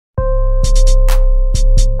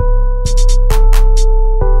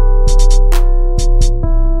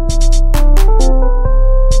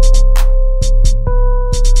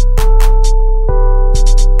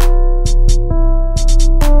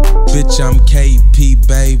KP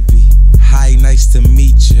baby, hi, nice to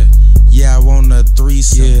meet ya. Yeah, I want a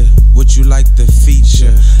threesome. Yeah, would you like the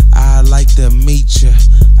feature? I like to meet ya.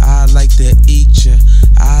 I like to eat ya.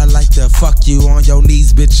 I like to fuck you on your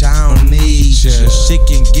knees, bitch. I don't need ya. She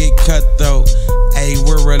can get cutthroat. Ayy,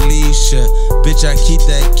 we're Alicia. Bitch, I keep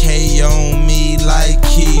that K on me like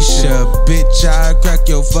Keisha. Bitch, I crack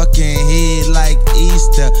your fucking head like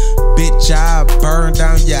Easter. Bitch, I burn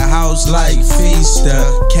down your house like Feaster.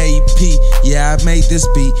 KP, yeah, I made this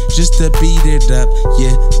beat just to beat it up.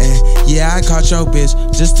 Yeah, and yeah, I caught your bitch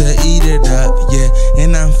just to eat it up. Yeah,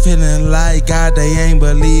 and I'm feeling like God, they ain't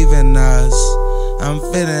believing us. I'm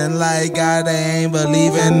feeling like God, they ain't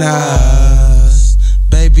believing us.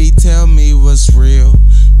 Baby, tell me what's real.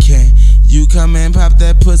 Can you come and pop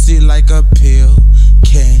that pussy like a pill?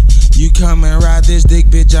 Can you come and ride this dick,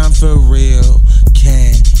 bitch? I'm for real.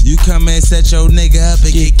 Can you come and set your nigga up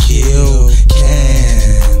and get killed?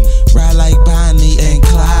 Can ride like Bonnie and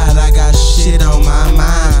Clyde? I got shit on my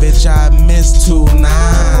mind, bitch. I miss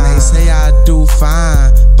 2-9. They say I do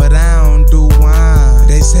fine, but I don't do wine.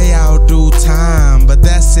 They say I'll do time, but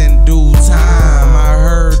that's in due time. I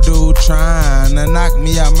heard dude trying to knock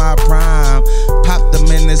me out my prime. Popped him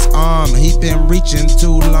in his arm, he been reaching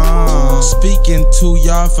too long. Speaking to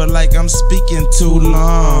y'all feel like I'm speaking too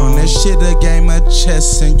long. This shit a game of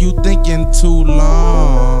chess and you thinking too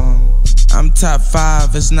long. I'm top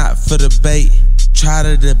 5, it's not for debate. Try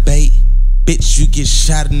to debate, bitch, you get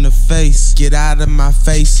shot in the face. Get out of my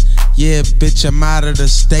face, yeah, bitch, I'm out of the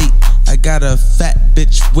state. I got a fat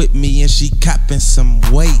bitch with me and she copping some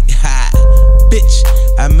weight. Ha,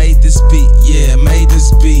 bitch, I made this beat, yeah, made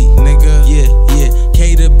this beat, nigga. Yeah, yeah,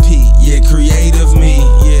 K to P, yeah, creative me.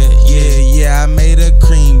 Yeah, yeah, yeah, I made a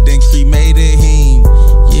cream, then cremated him.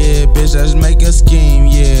 Yeah, bitch, let's make a scheme,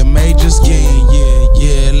 yeah, major scheme. Yeah,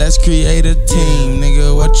 yeah, let's create a team,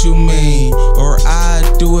 nigga, what you mean? Or I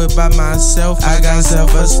do it by myself, I got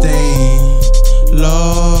self-esteem.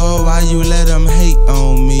 Lord, why you let them hate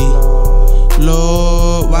on me?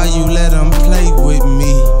 Lord, why you let them play with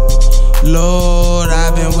me? Lord,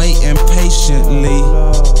 I've been waiting patiently.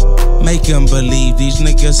 Make them believe, these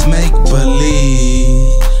niggas make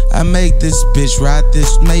believe. I make this bitch ride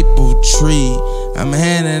this maple tree. I'm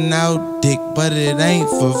handing out dick, but it ain't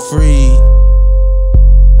for free.